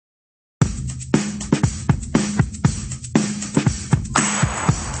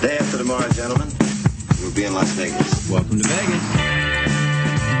tomorrow, gentlemen. We'll be in Las Vegas. Welcome to Vegas.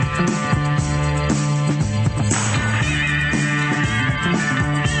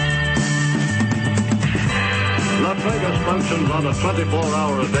 Las Vegas functions on a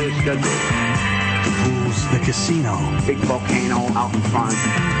 24-hour-a-day schedule. The pools, the casino. Big volcano out in front.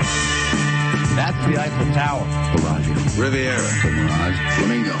 That's the Eiffel Tower. Bellagio. Riviera. The Mirage.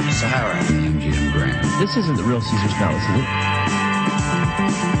 Flamingo. Sahara. The MGM Grand. This isn't the real Caesar's Palace, is it?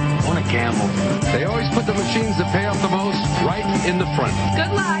 I want to gamble. They always put the machines that pay off the most right in the front.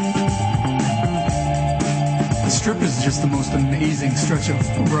 Good luck. The Strip is just the most amazing stretch of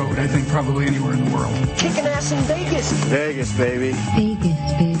road, I think, probably anywhere in the world. Kicking ass in Vegas. Vegas, baby.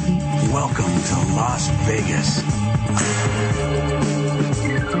 Vegas, baby. Welcome to Las Vegas.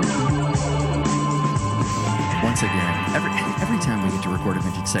 Once again, every time we get to record a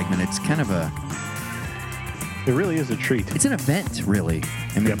vintage segment, it's kind of it really is a treat. It's an event, really.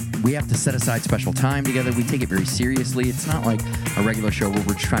 I mean, We have to set aside special time together. We take it very seriously. It's not like a regular show where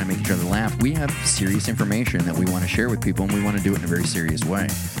we're just trying to make each other laugh. We have serious information that we want to share with people, and we want to do it in a very serious way.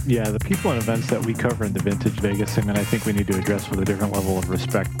 Yeah, the people and events that we cover in the Vintage Vegas segment, I think we need to address with a different level of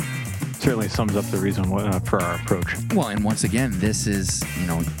respect. Certainly sums up the reason for our approach. Well, and once again, this is,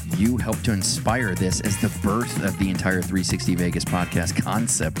 you helped to inspire this as the birth of the entire 360 Vegas podcast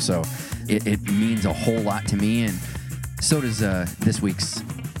concept. So it means a whole lot to me, and so does this week's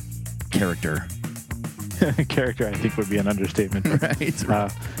character. Character, I think, would be an understatement.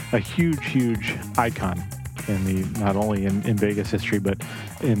 Right. A huge icon in not only in Vegas history, but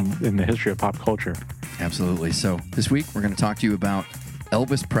in the history of pop culture. Absolutely. So this week, we're going to talk to you about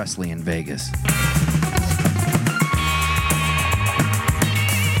Elvis Presley in Vegas.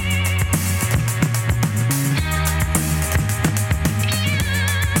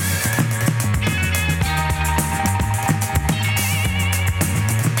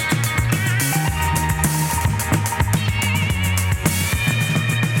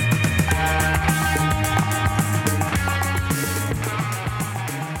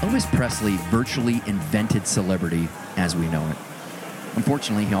 Elvis Presley virtually invented celebrity as we know it.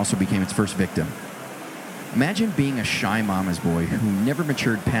 Unfortunately, he also became its first victim. Imagine being a shy mama's boy who never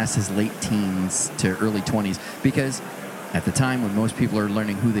matured past his late teens to early 20s because at the time when most people are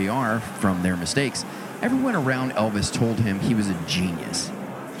learning who they are from their mistakes, everyone around Elvis told him he was a genius.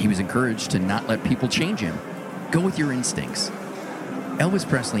 He was encouraged to not let people change him. Go with your instincts. Elvis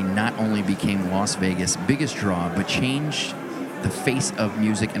Presley not only became Las Vegas' biggest draw, but changed the face of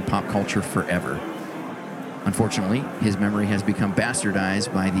music and pop culture forever. Unfortunately, his memory has become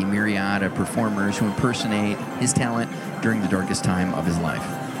bastardized by the myriad of performers who impersonate his talent during the darkest time of his life.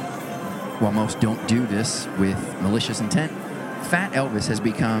 While most don't do this with malicious intent, Fat Elvis has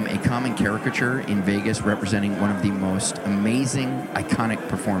become a common caricature in Vegas, representing one of the most amazing, iconic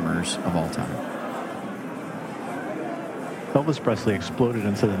performers of all time. Elvis Presley exploded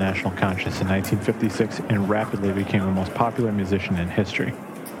into the national conscious in 1956 and rapidly became the most popular musician in history.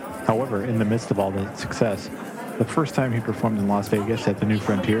 However, in the midst of all that success, the first time he performed in Las Vegas at the New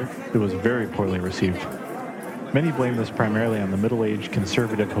Frontier, it was very poorly received. Many blame this primarily on the middle-aged,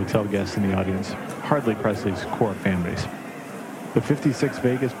 conservative hotel guests in the audience, hardly Presley's core fan base. The 56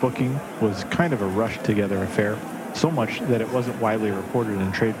 Vegas booking was kind of a rushed-together affair, so much that it wasn't widely reported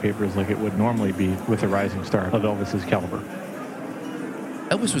in trade papers like it would normally be with a rising star of Elvis's caliber.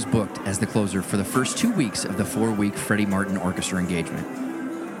 Elvis was booked as the closer for the first 2 weeks of the 4-week Freddie Martin Orchestra engagement.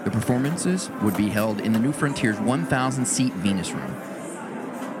 The performances would be held in the New Frontier's 1,000-seat Venus Room.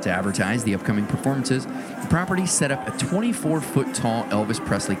 To advertise the upcoming performances, the property set up a 24-foot-tall Elvis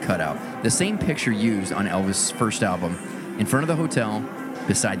Presley cutout, the same picture used on Elvis' first album, in front of the hotel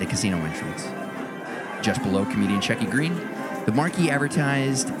beside the casino entrance. Just below comedian Shecky Green, the marquee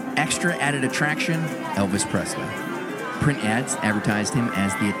advertised extra added attraction, Elvis Presley. Print ads advertised him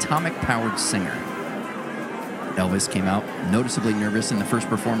as the atomic-powered singer. Elvis came out noticeably nervous in the first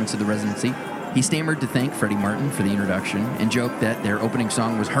performance of the residency. He stammered to thank Freddie Martin for the introduction and joked that their opening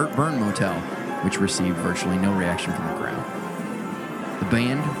song was Heartburn Motel, which received virtually no reaction from the crowd. The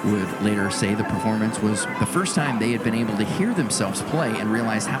band would later say the performance was the first time they had been able to hear themselves play and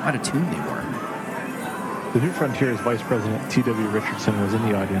realize how out of tune they were. The New Frontier's Vice President T.W. Richardson was in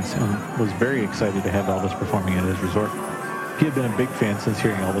the audience and was very excited to have Elvis performing at his resort. He had been a big fan since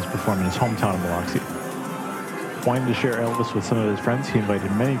hearing Elvis perform in his hometown of Biloxi. Wanting to share Elvis with some of his friends, he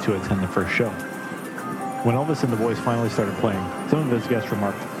invited many to attend the first show. When Elvis and the boys finally started playing, some of his guests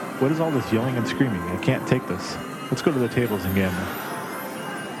remarked, "What is all this yelling and screaming? I can't take this. Let's go to the tables and gamble."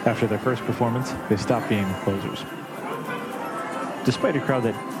 After their first performance, they stopped being the closers. Despite a crowd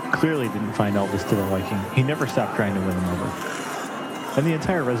that clearly didn't find Elvis to their liking, he never stopped trying to win them over. and the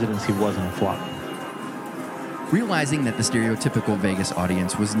entire residency wasn't a flop. Realizing that the stereotypical Vegas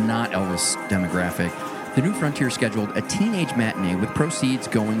audience was not Elvis' demographic, the New Frontier scheduled a teenage matinee with proceeds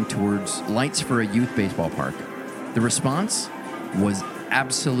going towards lights for a youth baseball park. The response was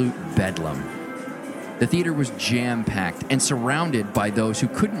absolute bedlam. The theater was jam-packed and surrounded by those who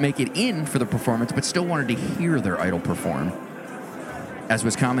couldn't make it in for the performance but still wanted to hear their idol perform. As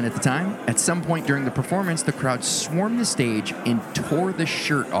was common at the time, at some point during the performance, the crowd swarmed the stage and tore the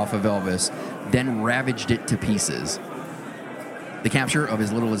shirt off of Elvis, then ravaged it to pieces. The capture of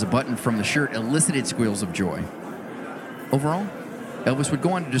as little as a button from the shirt elicited squeals of joy. Overall, Elvis would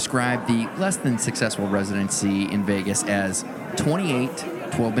go on to describe the less than successful residency in Vegas as 28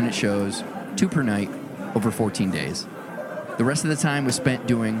 12-minute shows, 2 per night, over 14 days. The rest of the time was spent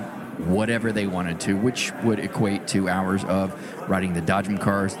doing whatever they wanted to, which would equate to hours of riding the Dodgem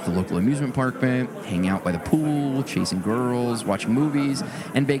cars at the local amusement park, hanging out by the pool, chasing girls, watching movies,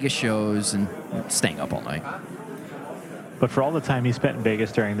 and Vegas shows, and staying up all night. But for all the time he spent in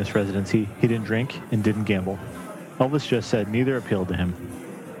Vegas during this residency, he didn't drink and didn't gamble. Elvis just said neither appealed to him.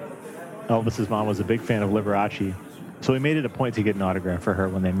 Elvis's mom was a big fan of Liberace, so he made it a point to get an autograph for her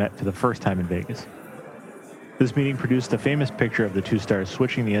when they met for the first time in Vegas. This meeting produced a famous picture of the two stars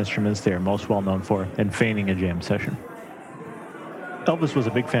switching the instruments they are most well known for and feigning a jam session. Elvis was a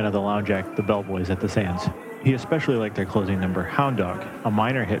big fan of the lounge act, the Bellboys, at the Sands. He especially liked their closing number, Hound Dog, a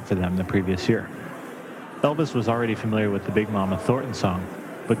minor hit for them the previous year. Elvis was already familiar with the Big Mama Thornton song,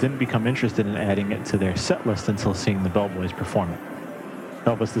 but didn't become interested in adding it to their set list until seeing the Bellboys perform it.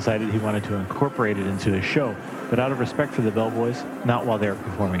 Elvis decided he wanted to incorporate it into his show, but out of respect for the Bellboys, not while they were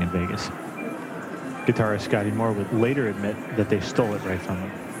performing in Vegas. Guitarist Scotty Moore would later admit that they stole it right from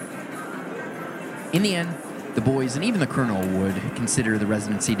him. In the end, the boys and even the Colonel would consider the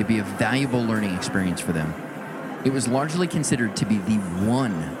residency to be a valuable learning experience for them. It was largely considered to be the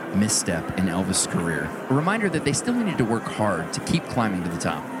one misstep in Elvis' career, a reminder that they still needed to work hard to keep climbing to the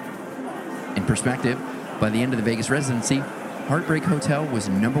top. In perspective, by the end of the Vegas residency, Heartbreak Hotel was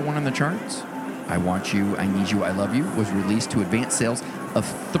 #1 on the charts. I Want You, I Need You, I Love You was released to advance sales of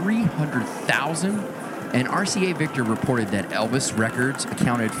 300,000, and RCA Victor reported that Elvis records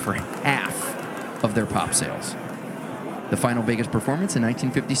accounted for half of their pop sales. The final Vegas performance in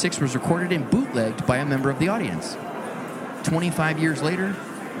 1956 was recorded and bootlegged by a member of the audience. 25 years later,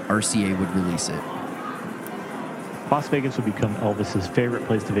 RCA would release it. Las Vegas would become Elvis's favorite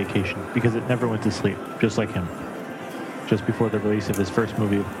place to vacation because it never went to sleep, just like him. Just before the release of his first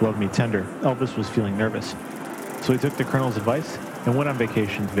movie, Love Me Tender, Elvis was feeling nervous. So he took the Colonel's advice and went on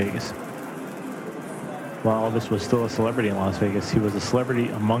vacation to Vegas. While Elvis was still a celebrity in Las Vegas, he was a celebrity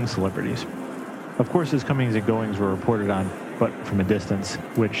among celebrities. Of course, his comings and goings were reported on, but from a distance,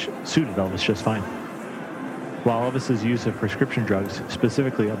 which suited Elvis just fine. While Elvis's use of prescription drugs,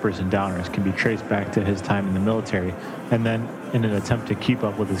 specifically uppers and downers, can be traced back to his time in the military, and then in an attempt to keep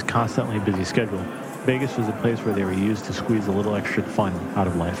up with his constantly busy schedule, Vegas was a place where they were used to squeeze a little extra fun out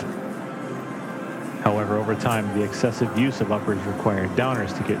of life. However, over time, the excessive use of uppers required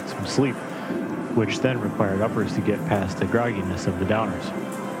downers to get some sleep, which then required uppers to get past the grogginess of the downers.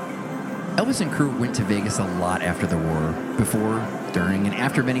 Elvis and crew went to Vegas a lot after the war, before, during, and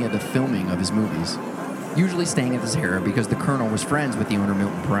after many of the filming of his movies, usually staying at the Sahara because the Colonel was friends with the owner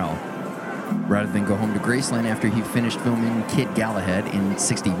Milton Perrell. Rather than go home to Graceland after he finished filming Kid Galahad in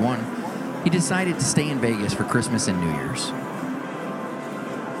 '61, he decided to stay in Vegas for Christmas and New Year's.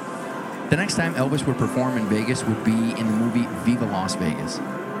 The next time Elvis would perform in Vegas would be in the movie Viva Las Vegas.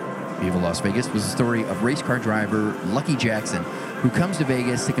 Viva Las Vegas was the story of race car driver Lucky Jackson, who comes to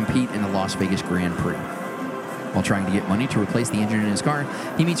Vegas to compete in the Las Vegas Grand Prix. While trying to get money to replace the engine in his car,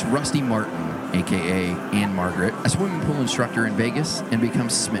 he meets Rusty Martin, a.k.a. Ann Margaret, a swimming pool instructor in Vegas, and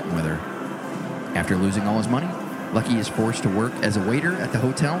becomes smitten with her. After losing all his money, Lucky is forced to work as a waiter at the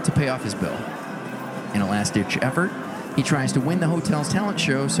hotel to pay off his bill. In a last-ditch effort, he tries to win the hotel's talent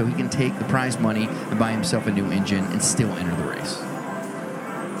show so he can take the prize money and buy himself a new engine and still enter the race.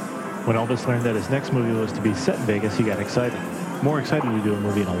 When Elvis learned that his next movie was to be set in Vegas, he got excited. More excited to do a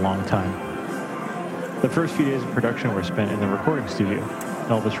movie in a long time. The first few days of production were spent in the recording studio.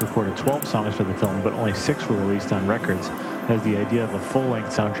 Elvis recorded 12 songs for the film, but only 6 were released on records, as the idea of a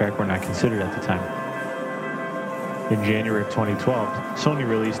full-length soundtrack were not considered at the time. In January of 2012, Sony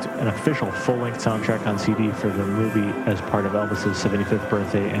released an official full-length soundtrack on CD for the movie as part of Elvis's 75th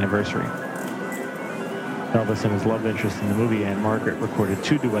birthday anniversary. Elvis and his love interest in the movie, Ann Margaret, recorded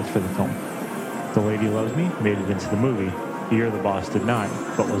 2 duets for the film. The Lady Loves Me made it into the movie. You're the Boss did not,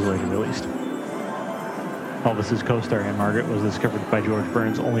 but was later released. Elvis's co-star Anne Margaret was discovered by George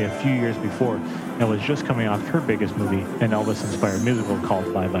Burns only a few years before and was just coming off her biggest movie, an Elvis-inspired musical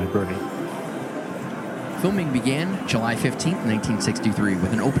called Bye Bye Birdie. Filming began July 15, 1963,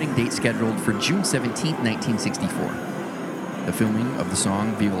 with an opening date scheduled for June 17, 1964. The filming of the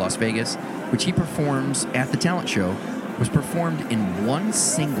song Viva Las Vegas, which he performs at the talent show, was performed in one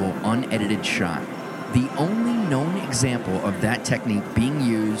single unedited shot, the only known example of that technique being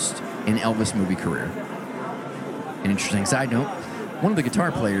used in Elvis' movie career. An interesting side note, one of the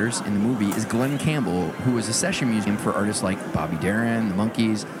guitar players in the movie is Glenn Campbell, who was a session musician for artists like Bobby Darin, the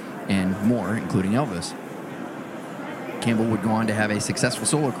Monkees, and more, including Elvis. Campbell would go on to have a successful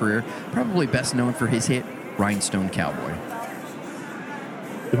solo career, probably best known for his hit, Rhinestone Cowboy.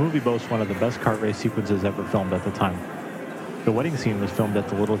 The movie boasts one of the best kart race sequences ever filmed at the time. The wedding scene was filmed at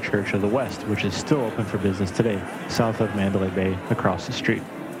the Little Church of the West, which is still open for business today, south of Mandalay Bay, across the street.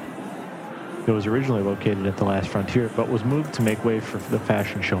 It was originally located at the Last Frontier, but was moved to make way for the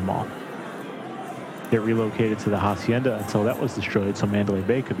Fashion Show Mall. It relocated to the Hacienda until that was destroyed so Mandalay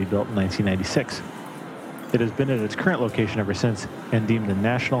Bay could be built in 1996. It has been at its current location ever since and deemed a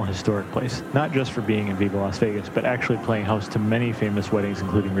National Historic Place, not just for being in Viva Las Vegas, but actually playing host to many famous weddings,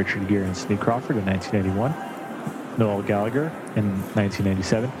 including Richard Gere and Sidney Crawford in 1981, Noel Gallagher in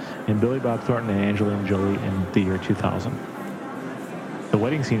 1997, and Billy Bob Thornton and Angelina Jolie in the year 2000. The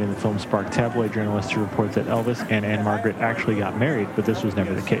wedding scene in the film sparked tabloid journalists to report that Elvis and Anne Margaret actually got married, but this was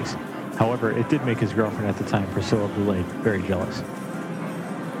never the case. However, it did make his girlfriend at the time, Priscilla Boulay, very jealous.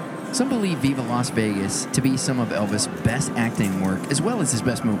 Some believe Viva Las Vegas to be some of Elvis' best acting work, as well as his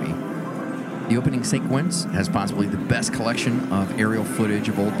best movie. The opening sequence has possibly the best collection of aerial footage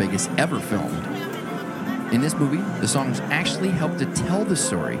of Old Vegas ever filmed. In this movie, the songs actually help to tell the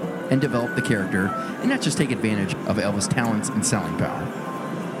story and develop the character, and not just take advantage of Elvis' talents and selling power.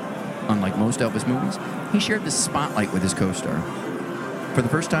 Unlike most Elvis movies, he shared the spotlight with his co-star. For the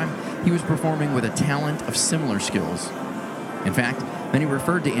first time, he was performing with a talent of similar skills. In fact, many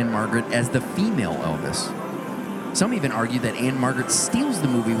referred to Anne Margaret as the female Elvis. Some even argue that Anne Margaret steals the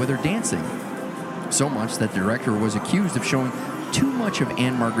movie with her dancing, so much that the director was accused of showing too much of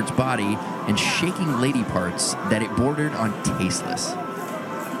Anne Margaret's body and shaking lady parts that it bordered on tasteless.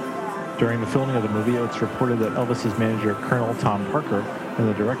 During the filming of the movie, it's reported that Elvis's manager, Colonel Tom Parker, and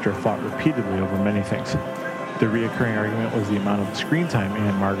the director fought repeatedly over many things. The reoccurring argument was the amount of screen time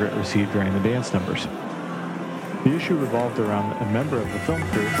Anne Margaret received during the dance numbers. The issue revolved around a member of the film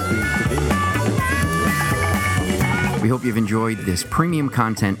crew who used to date. We hope you've enjoyed this premium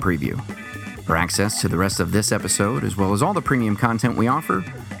content preview. For access to the rest of this episode, as well as all the premium content we offer,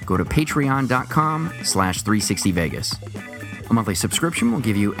 go to patreon.com/360vegas. A monthly subscription will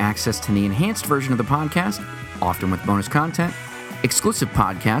give you access to the enhanced version of the podcast, often with bonus content, exclusive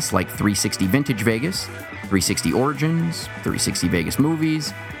podcasts like 360 Vintage Vegas, 360 Origins, 360 Vegas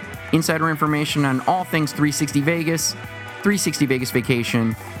Movies, insider information on all things 360 Vegas, 360 Vegas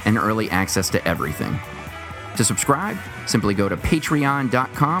Vacation, and early access to everything. To subscribe, simply go to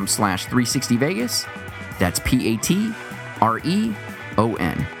patreon.com/360vegas. That's PATREON.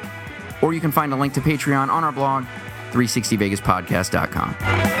 Or you can find a link to Patreon on our blog,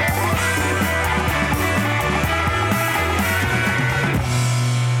 360vegaspodcast.com.